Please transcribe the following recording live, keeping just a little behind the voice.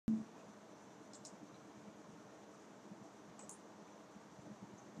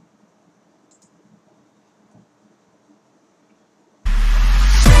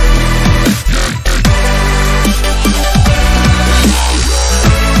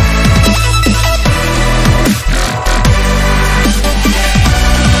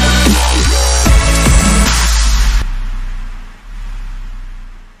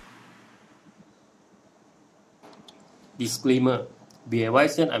Disclaimer. Be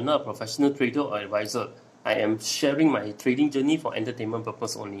advised that I'm not a professional trader or advisor. I am sharing my trading journey for entertainment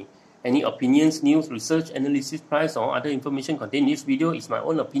purpose only. Any opinions, news, research, analysis, price, or other information contained in this video is my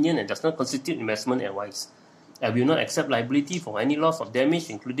own opinion and does not constitute investment advice. I will not accept liability for any loss or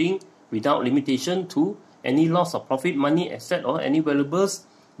damage, including, without limitation to, any loss of profit, money, asset, or any valuables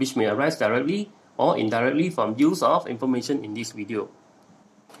which may arise directly or indirectly from use of information in this video.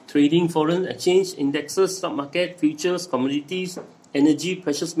 Trading foreign exchange, indexes, stock market, futures, commodities, energy,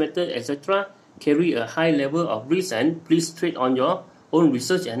 precious metal, etc. carry a high level of risk, and please trade on your own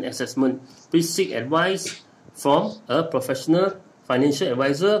research and assessment. Please seek advice from a professional financial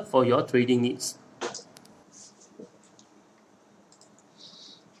advisor for your trading needs.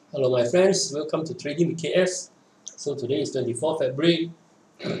 Hello my friends, welcome to Trading with KS. So today is 24th February,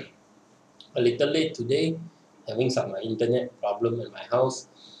 a little late today, having some internet problem in my house.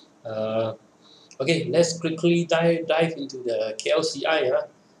 Okay, let's quickly dive into the KLCI.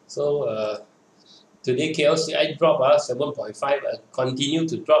 So today KLCI drop 7.5, continue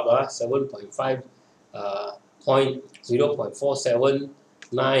to drop 7.5 point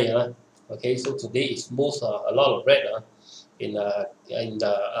 0.479. Okay, so today is most a lot of red in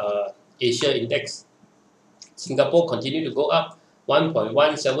the Asia index. Singapore continue to go up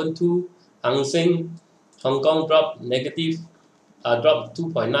 1.172. Hang Seng, Hong Kong drop negative, dropped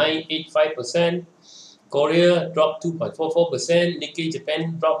 2.985%. Korea dropped 2.44%. Nikkei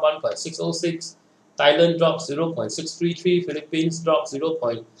Japan dropped 1.606. Thailand dropped 0.633. Philippines dropped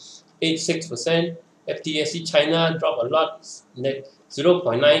 0.86%. FTSE China dropped a lot,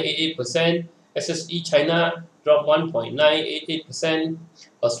 0.988%. SSE China dropped 1.988%.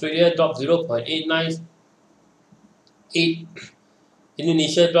 Australia dropped 0.898%.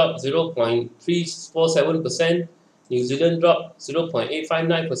 Indonesia dropped 0.347%. New Zealand dropped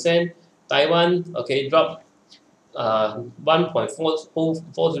 0.859%. Taiwan, okay, dropped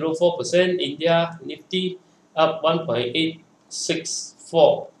 1.404%. India, Nifty, up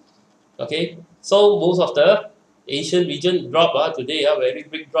 1.864. Okay, so most of the Asian region drop today, very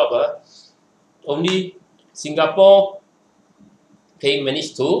big drop. Only Singapore, okay,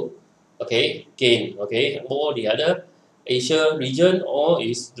 managed to, okay, gain. Okay, all the other Asia region all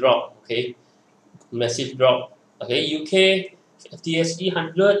is drop. Okay, massive drop. Okay, UK, FTSE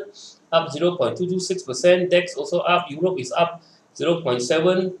 100 up 0.226%. DAX also up. Europe is up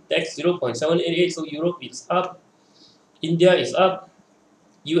 0.7. DAX 0.788. So Europe is up. India is up.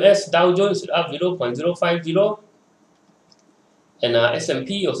 US Dow Jones is up 0.050. And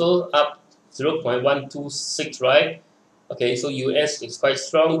S&P also up 0.126, right? Okay, so US is quite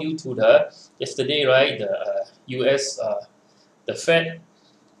strong due to the yesterday, right? The US, the Fed,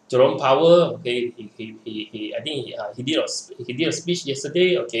 Jerome Powell, okay, I think he did a speech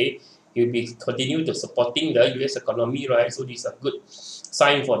yesterday. Okay, he'll be continue to supporting the US economy, right? So this is a good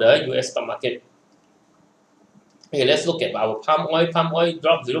sign for the US stock market. Okay, let's look at our palm oil. Palm oil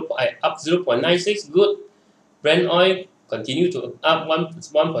dropped up 0.96, good. Brent oil continue to up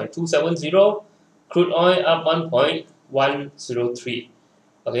 1.270. Crude oil up 1.103.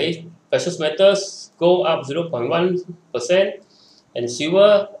 Okay, precious metals go up 0.1%. And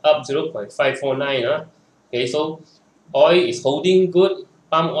silver up 0.549. Okay, so oil is holding good,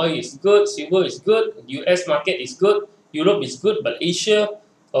 palm oil is good, silver is good, US market is good, Europe is good, but Asia,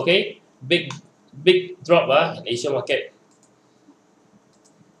 okay, big drop in Asia market.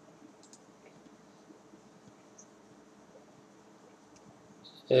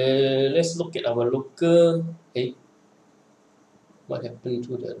 Let's look at our local. Okay, what happened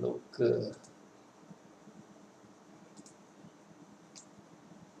to the local?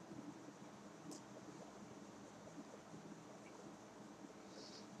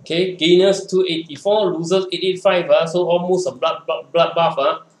 Okay, gainers 284, losers 885. So almost a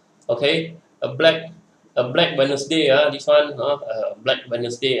bloodbath. Okay, a black Wednesday. This one, black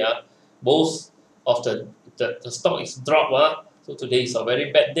Wednesday. Both of the stock is dropped. So today is a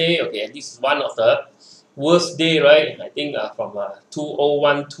very bad day. Okay, this is one of the worst day, right? I think from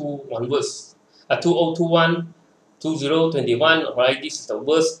 2012 onwards, 2021, 2021. Right, this is the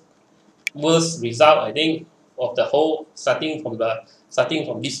worst result, I think, of the whole starting from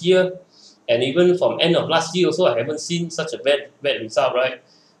this year, and even from end of last year also, I haven't seen such a bad result, right?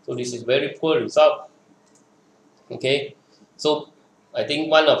 So this is very poor result. Okay, so I think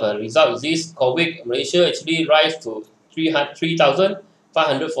one of the result is this: COVID Malaysia actually rise to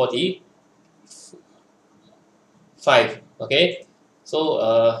 3,545. Okay,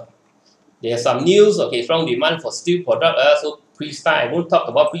 so there's some news. Okay, strong demand for steel product. So Pre-Star, I won't talk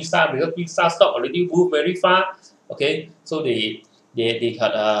about Pre-Star because Pre-Star stock already moved very far. Okay, so they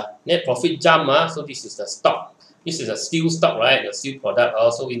got a net profit jump. So this is the stock This is a steel stock, right? The steel product,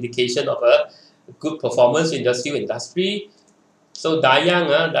 also indication of a good performance in the steel industry. So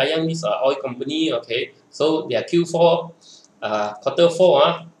Dayang is an oil company, okay. So their Q4, quarter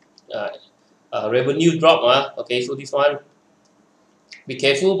 4, revenue drop, okay. So this one, be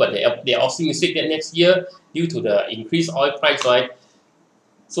careful, but they are optimistic that next year, due to the increased oil price, right?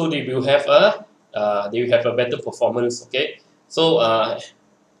 So they will have a better performance, okay. So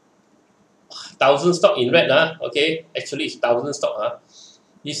 1,000 stock in red, okay. Actually, it's 1,000 stock,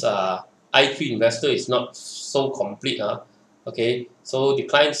 This I3 investor is not so complete, okay. So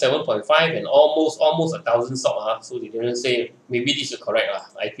decline 7.5 and almost 1,000 stock, so they didn't say, maybe this is correct,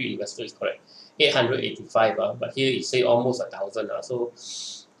 I3 investor is correct, 885, but here it say almost 1,000,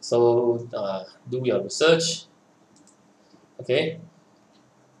 so do your research, okay.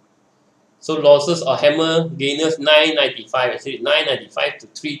 So losses or hammer gainers 995, actually 995 to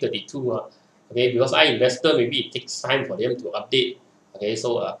 332, okay, because I investor, maybe it takes time for them to update, okay.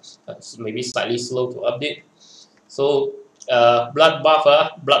 So maybe slightly slow to update. So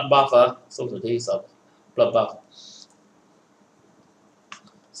bloodbath, so today is a bloodbath.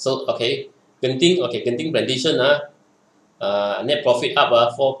 So okay, Genting Plantation, net profit up,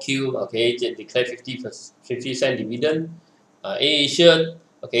 4Q, okay, declare 50 cent dividend. AirAsia,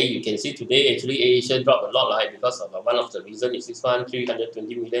 okay, you can see today actually AirAsia dropped a lot, right, because of one of the reasons is this one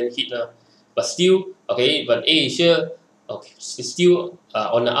 320 million hit, but still, okay, but AirAsia, okay, is still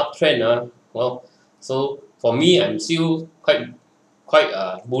on the uptrend, well, so for me, I'm still quite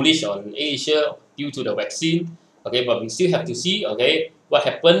bullish on AirAsia due to the vaccine, okay, but we still have to see, okay, what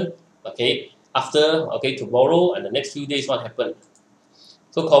happened, okay, after, okay, tomorrow and the next few days, what happened.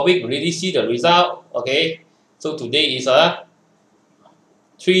 So COVID already see the result, okay. So today is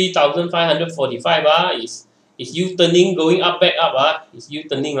 3,545, is U-turning, going up, back up, is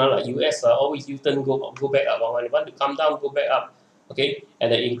U-turning, like US always U-turn, go back up, when they want to come down, go back up, okay.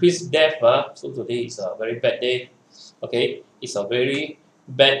 And the increased death, so today is a very bad day, okay. It's a very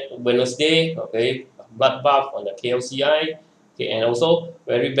bad Wednesday, okay, bloodbath on the KLCI, okay, and also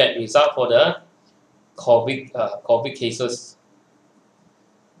very bad result for the COVID cases.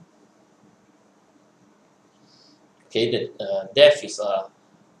 Okay, the death is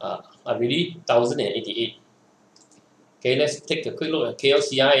really 1,088. Okay, let's take a quick look at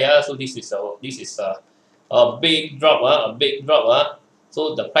KLCI. So this is a big drop,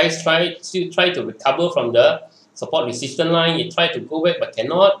 So the price still try to recover from the support resistance line. It tried to go back but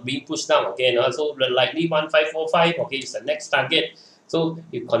cannot, being pushed down again. So likely 1545. Okay, is the next target. So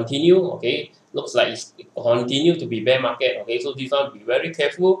it continue. Okay, looks like it continue to be bear market. Okay, so this one be very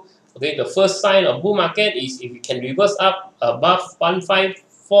careful. Okay, the first sign of bull market is if it can reverse up above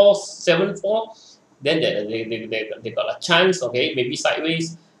 15474, then they got a chance, okay, maybe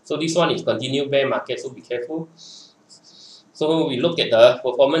sideways. So this one is continued bear market, so be careful. So we look at the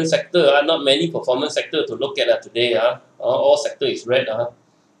performance sector, not many performance sector to look at today. All sector is red.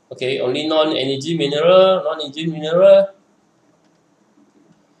 Okay, only non-energy mineral,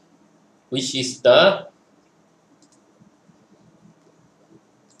 which is the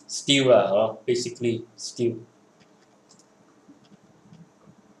steel, basically steel.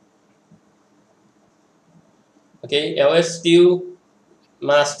 Okay, LSTEEL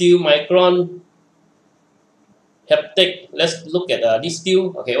MASTEEL MYCRON HIAPTEK. Let's look at this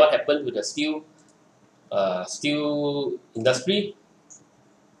steel. Okay, what happened to the steel industry?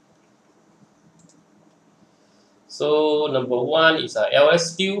 So number one is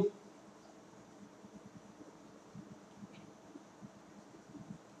LS Steel.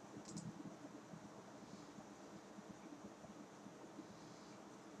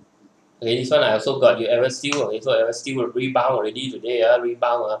 Okay, this one I also got you LS Steel. Okay, so LS Steel will rebound already today.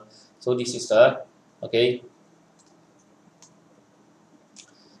 Rebound. So this is the okay.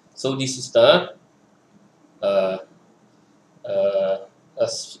 So this is the a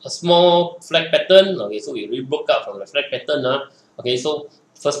small flag pattern. Okay, so we broke up from the flag pattern. Okay, so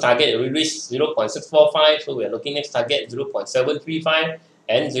first target we reached 0.645. So we are looking next target 0.735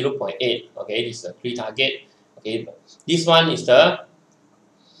 and 0.8. Okay, this is the three target. Okay, this one is the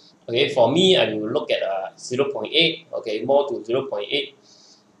okay, for me, I will look at 0.8, okay, more to 0.8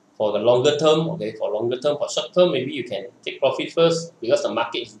 for the longer term, okay, for longer term. For short term, maybe you can take profit first because the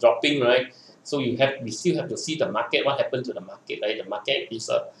market is dropping, right? So we still have to see the market, what happened to the market, right? The market is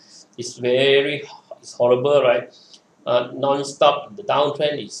it's horrible, right? Non-stop, the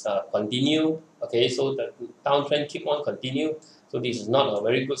downtrend is continue, okay, so the downtrend keep on continue, so this is not a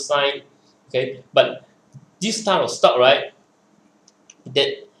very good sign, okay, but this type of stock, right,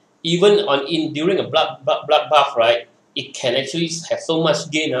 that even during a bloodbath, right, it can actually have so much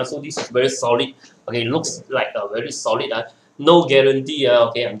gain. So this is very solid. Okay, looks like a very solid. No guarantee.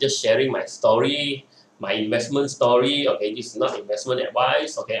 Okay, I'm just sharing my story, my investment story. Okay, this is not investment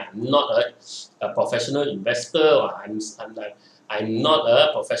advice. Okay, I'm not a professional investor, or I'm not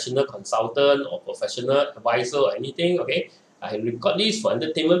a professional consultant or professional advisor or anything. Okay, I record this for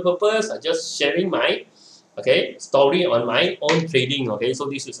entertainment purpose. I'm just sharing my story on my own trading. Okay, so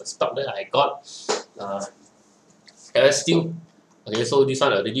this is a stock that I got. LSTEEL. Okay, so this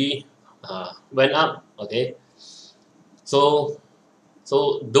one already went up. Okay, so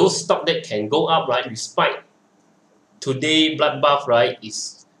those stock that can go up, right, despite today bloodbath, right,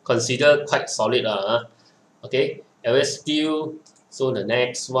 is considered quite solid. Okay, LSTEEL. So the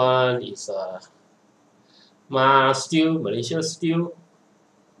next one is MASTEEL, Malaysia Steel.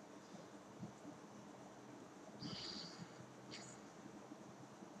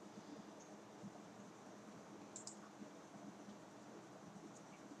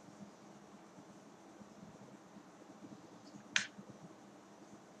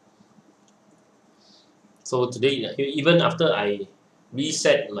 So today, even after I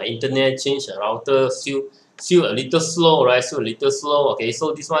reset my internet, change the router, still a little slow, right? Still a little slow. Okay,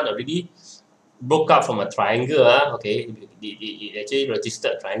 so this one already broke up from a triangle. Okay, it actually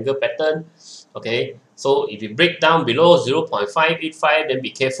registered a triangle pattern. Okay, so if it break down below 0.585, then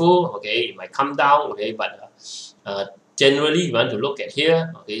be careful. Okay, it might come down. Okay, but generally you want to look at here.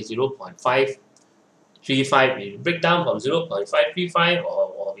 Okay, 0.535. It break down from 0.535,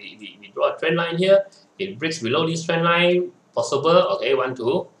 or we draw a trend line here. It breaks below this trend line, possible. Okay, want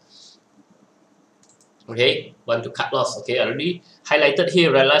to cut loss. Okay, already highlighted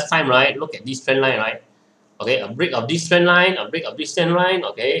here right last time, right? Look at this trend line, right? Okay, a break of this trend line, a break of this trend line.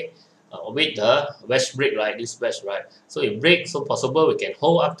 Okay, with the wedge break, right? This wedge, right? So it breaks, so possible we can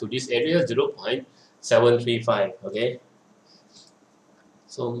hold up to this area 0.735. Okay,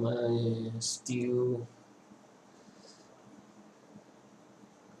 so my steel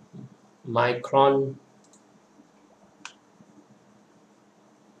micron.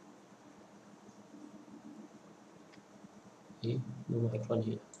 Okay, no micron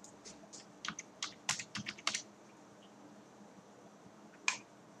here.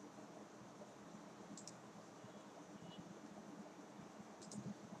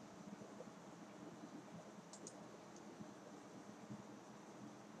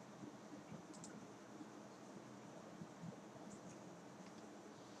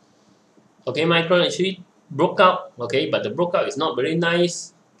 Okay, micron actually broke out. Okay, but the broke out is not very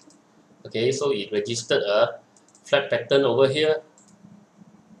nice. Okay, so it registered a flat pattern over here.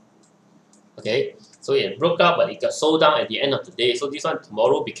 Okay, so it broke out, but it got sold down at the end of the day. So this one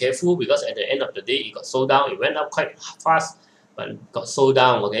tomorrow, be careful, because at the end of the day it got sold down. It went up quite fast, but got sold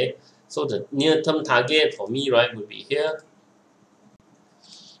down. Okay, so the near-term target for me, right, would be here.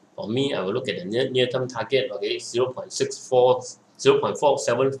 For me, I will look at the near-term target. Okay,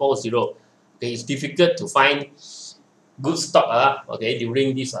 0.4740. Okay, it's difficult to find good stock. Okay,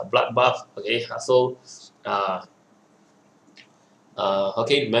 during this bloodbath. Okay, so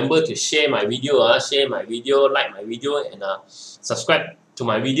okay, remember to share my video, like my video, and subscribe to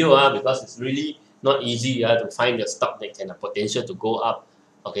my video, because it's really not easy to find the stock that can have potential to go up.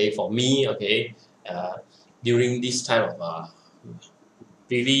 Okay, for me, okay, during this time of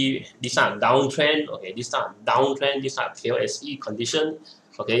really this time downtrend, okay, this time downtrend, this time KLSE condition,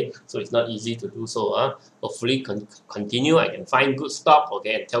 okay, so it's not easy to do so. Hopefully continue, I can find good stock,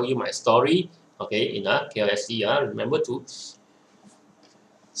 okay, and tell you my story, okay, in KLSE. Remember to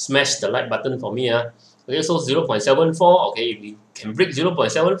smash the like button for me. Okay, so 0.74, okay, if we can break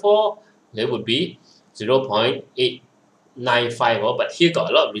 0.74, there would be 0.895. But here got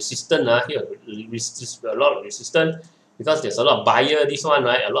a lot of resistance. Here a lot of resistance, because there's a lot of buyer, this one,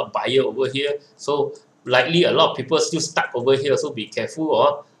 right? A lot of buyer over here. So likely a lot of people still stuck over here, so be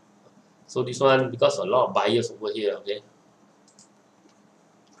careful. So this one, because a lot of buyers over here. Okay,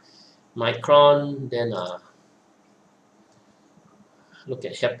 Micron, then look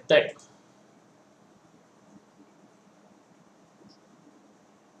at Hiaptech.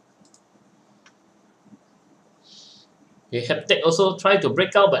 Hiaptech also try to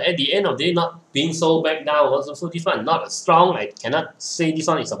break out, but at the end of the day, not being sold back down. Also, so this one not as strong. I cannot say this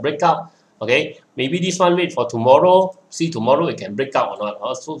one is a breakout. Okay, maybe this one wait for tomorrow. See tomorrow it can break out or not.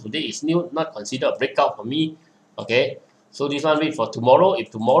 Also today is new, not considered a breakout for me. Okay, so this one wait for tomorrow. If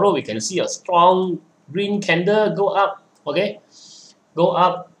tomorrow we can see a strong green candle go up, okay, go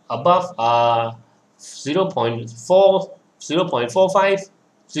up above 0.4,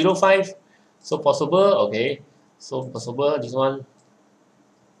 0.4505, so possible. Okay, so possible this one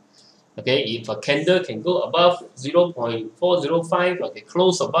Okay, if a candle can go above 0.405, okay,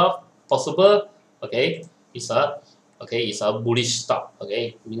 close above, possible, okay, it's a bullish stock.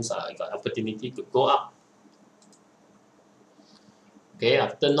 Okay, means I got opportunity to go up. Okay,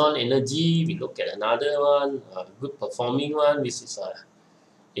 after non-energy, we look at another one, good performing one. This is a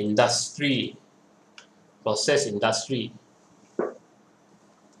industry, process industry.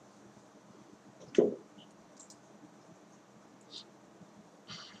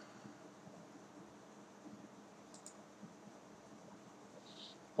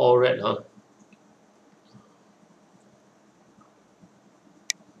 All red, huh?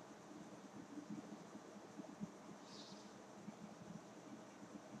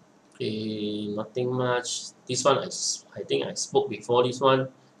 Okay, nothing much. This one I think I spoke before. This one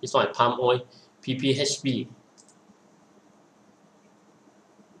palm oil, PPHB.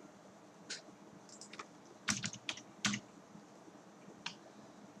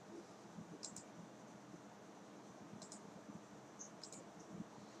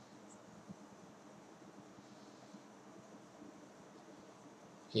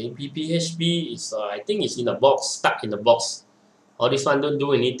 Okay, PPHB is I think it's in the box, stuck in the box. Or this one don't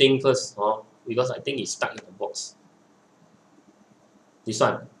do anything first, because I think it's stuck in the box. This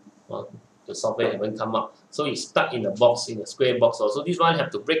one, the software haven't come up, so it's stuck in the box, in the square box. So this one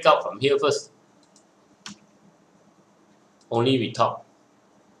have to break out from here first. Only we talk.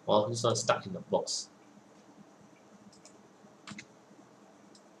 This one stuck in the box.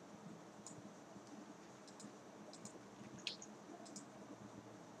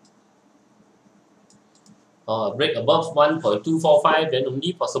 Break above 1.245, then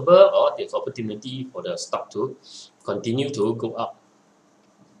only possible, or there's opportunity for the stock to continue to go up.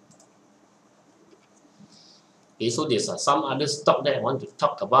 Okay, so there's some other stock that I want to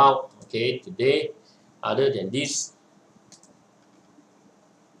talk about, okay, today, other than this.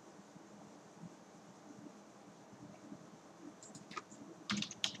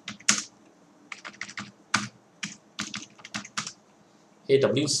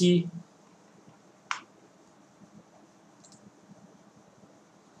 AWC.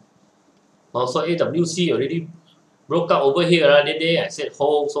 Also, AWC already broke out over here. That day I said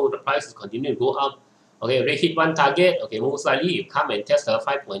hold, so the price is continue to go up. Okay, already hit one target. Okay, most likely you come and test the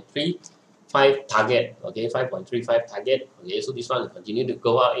 5.35 target. Okay, 5.35 target. Okay, so this one will continue to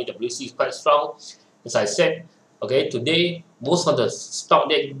go up. AWC is quite strong. As I said, okay, today most of the stock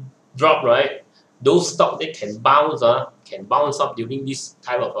that drop, right? Those stock that can bounce up during this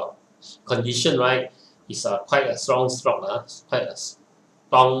type of condition, right? Is quite a strong stock, quite a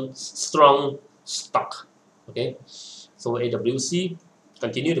strong stock. Okay, so AWC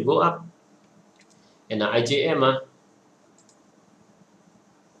continue to go up, and IJM,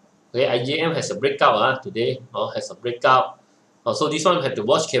 okay, IJM has a breakout today, has a breakout. So this one have to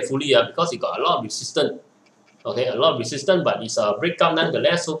watch carefully because it got a lot of resistance. Okay, a lot of resistance, but it's a breakout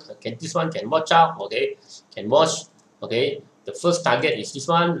nonetheless. So this one can watch out. Okay, can watch. Okay, the first target is this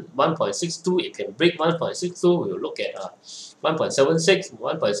one, 1.62. It can break 1.62. We'll look at 1.76,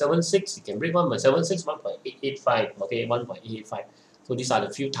 1.76. It can break 1.76, 1.885. Okay, 1.885. So these are the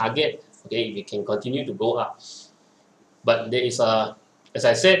few targets. Okay, we can continue to go up. But there is as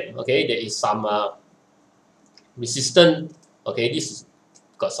I said, okay, there is some resistance. Okay, this is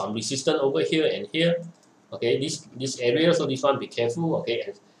got some resistance over here and here. Okay, this area, so this one be careful.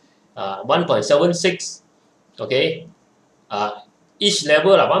 Okay, 1.76. Okay, each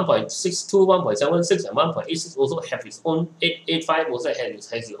level 1.62, 1.76, and 1.86 also have its own 885 also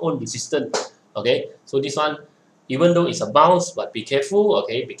has its own resistance. Okay, so this one, even though it's a bounce, but be careful.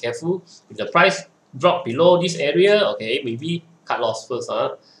 Okay, be careful. If the price drop below this area, okay, maybe cut loss first.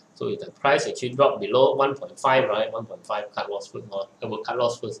 So if the price actually drop below 1.5, right, 1.5 cut loss first, cut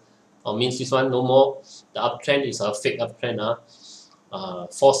loss first. Means this one no more. The uptrend is a fake uptrend.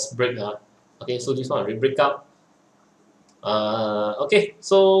 Force break. Okay, so this one will break up. Okay,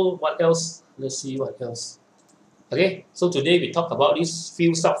 so what else? Let's see what else. Okay, so today we talk about this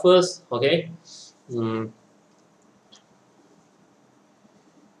few stock first. Okay.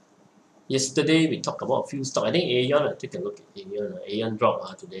 Yesterday we talked about a few stock. I think AEON. I take a look at AEON. AEON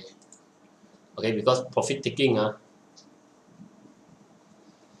dropped today. Okay, because profit taking.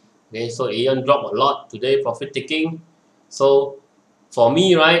 Okay, so AEON dropped a lot today. Profit taking. So for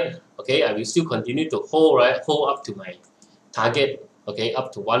me, right? Okay, I will still continue to hold. Right, hold up to my target. Okay,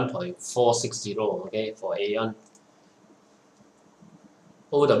 up to 1.460. Okay, for AEON.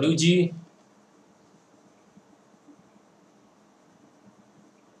 OWG.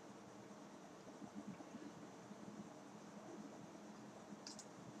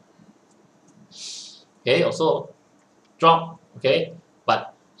 Okay, also drop. Okay,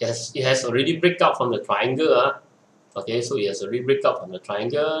 but it has already break out from the triangle. Okay, so it has already break out from the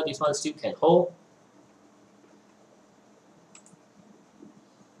triangle. This one still can hold.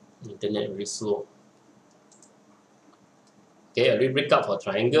 Internet very slow. Okay, already break out for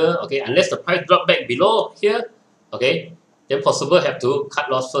triangle. Okay, unless the price drop back below here, okay, then possible have to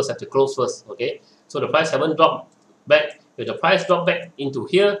cut loss first, have to close first. Okay, so the price haven't dropped back. If the price drop back into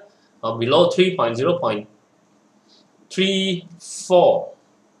here or below 3.0.34,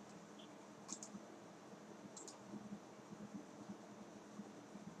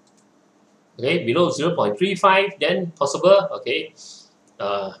 okay, below 0.35, then possible. Okay,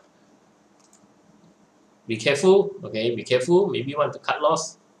 be careful. Okay, be careful. Maybe want to cut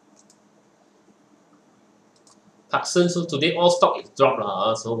loss. PARKSON, so today all stock is dropped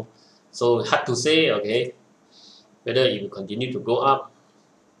so hard to say. Okay, whether it will continue to go up.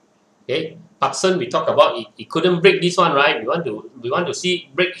 Okay, PARKSON we talk about it couldn't break this one, right? We want to see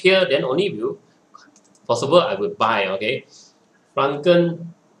break here, then only will possible I will buy. Okay, FRONTKEN.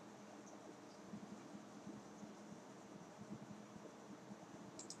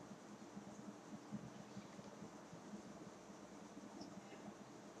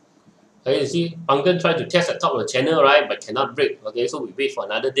 Okay, you see, FRONTKEN tried to test the top of the channel, right? But cannot break. Okay, so we wait for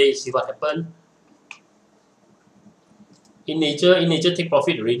another day, see what happens. INNATURE take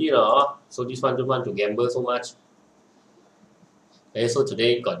profit already, so this one don't want to gamble so much. Okay, so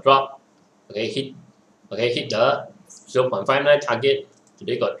today got drop. Okay, hit the 0.59 target.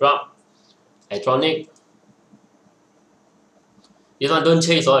 Today got drop. ITRONIC. This one don't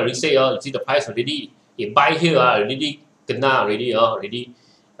chase, already say, you see the price already. If buy here, already kena already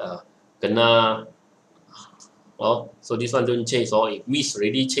kena. So this one don't chase, if miss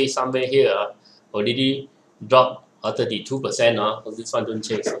already chase somewhere here, already drop 32%. So this one don't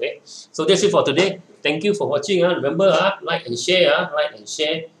chase. Okay, so that's it for today. Thank you for watching. Remember, like and share.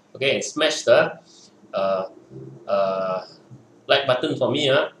 Okay, and smash the like button for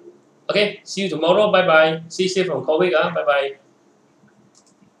me. Okay, see you tomorrow. Bye bye. Stay safe from COVID. Bye bye.